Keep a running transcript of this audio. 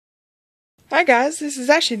Hi guys, this is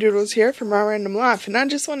Ashley Doodles here from My Random Life, and I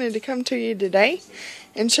just wanted to come to you today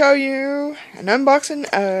and show you an unboxing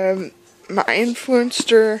of my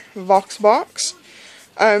influencer Voxbox.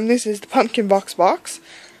 This is the pumpkin Voxbox.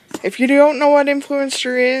 If you don't know what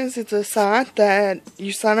influencer is, it's a site that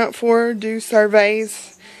you sign up for, do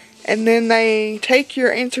surveys, and then they take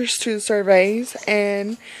your answers to the surveys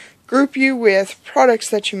and group you with products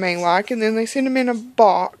that you may like, and then they send them in a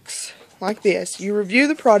box like this. You review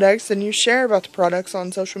the products and you share about the products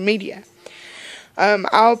on social media.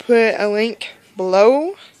 I'll put a link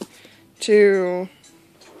below to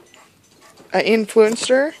an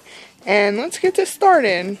influencer, and let's get this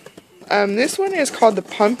started. This one is called the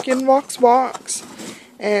Pumpkin Voxbox,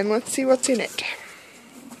 and let's see what's in it.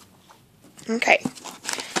 Okay,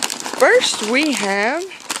 first we have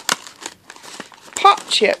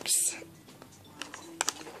Popchips.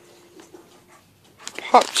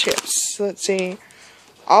 Popchips. Let's see.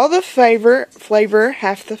 All the flavor,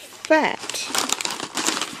 half the fat.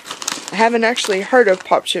 I haven't actually heard of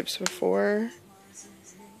Popchips before.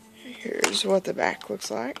 Here's what the back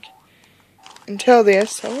looks like until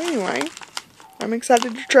this. So anyway, I'm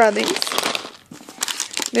excited to try these.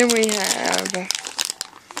 Then we have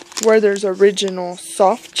Werther's Original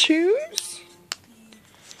Soft Chews.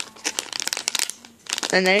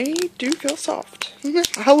 And they do feel soft.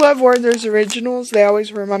 I love Werther's Originals. They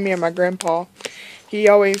always remind me of my grandpa. He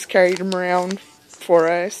always carried them around for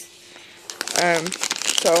us.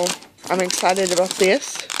 So I'm excited about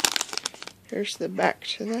this. Here's the back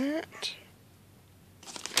to that.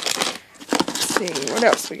 Let's see what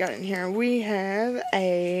else we got in here. We have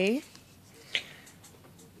a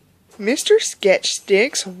MrSketch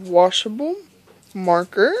Sticks washable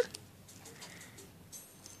marker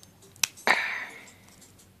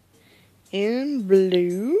in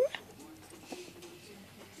blue.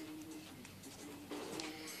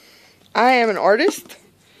 I am an artist,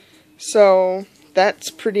 so that's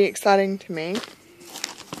pretty exciting to me.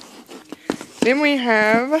 Then we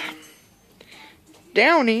have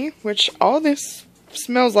Downy, which all this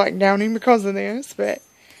smells like Downy because of this, but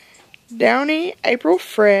Downy April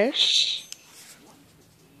Fresh.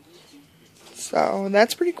 So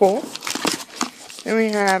that's pretty cool. Then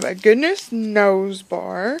we have a GoodnessKnows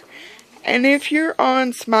bar. And if you're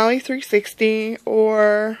on Smiley 360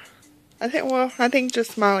 or I think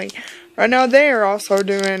just Smiley. Right now they are also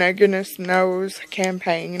doing a GoodnessKnows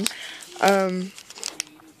campaign. I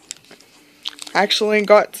actually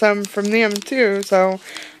got some from them too, so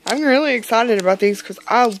I'm really excited about these because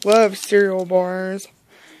I love cereal bars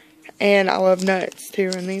and I love nuts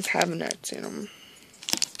too, and these have nuts in them.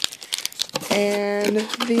 And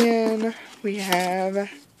then we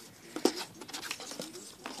have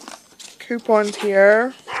coupons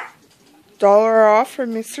here. $1 off for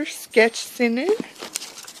MrSketch scented.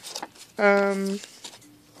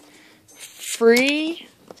 Free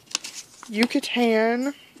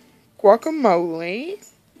Yucatan Guacamola.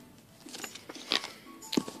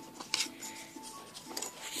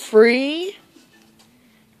 Free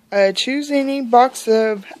choose any box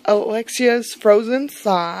of Alexia's frozen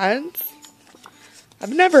sides.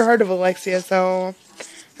 I've never heard of Alexia, so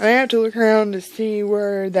I have to look around to see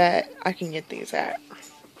where that I can get these at.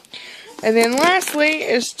 And then lastly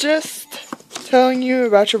is just telling you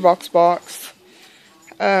about your Voxbox,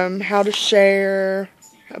 how to share,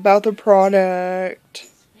 about the product,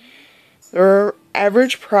 their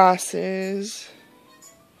average prices,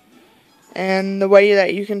 and the way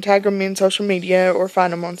that you can tag them in social media or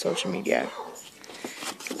find them on social media.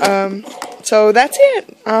 So that's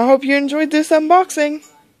it. I hope you enjoyed this unboxing.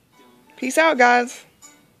 Peace out, guys.